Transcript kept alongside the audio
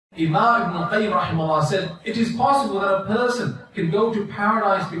Imam Ibn Qayyim rahimahullah said, it is possible that a person can go to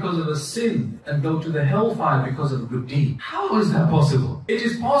paradise because of a sin and go to the hellfire because of a good deed. How is that possible? It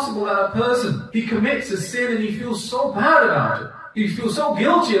is possible that a person, he commits a sin and he feels so bad about it, he feels so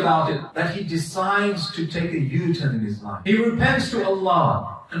guilty about it, that he decides to take a U-turn in his life. He repents to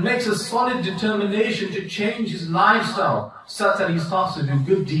Allah and makes a solid determination to change his lifestyle such that he starts to do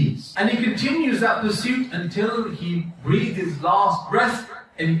good deeds. And he continues that pursuit until he breathes his last breath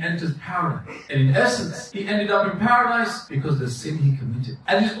and he enters paradise. And in essence, he ended up in paradise because of the sin he committed.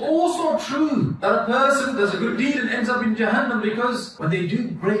 And it's also true that a person does a good deed and ends up in Jahannam because when they do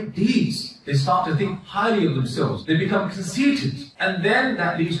great deeds, they start to think highly of themselves. They become conceited. And then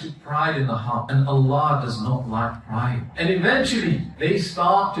that leads to pride in the heart. And Allah does not like pride. And eventually, they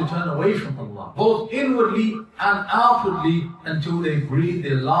start to turn away from Allah, both inwardly and outwardly, until they breathe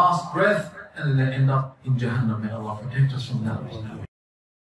their last breath and then they end up in Jahannam. May Allah protect us from that.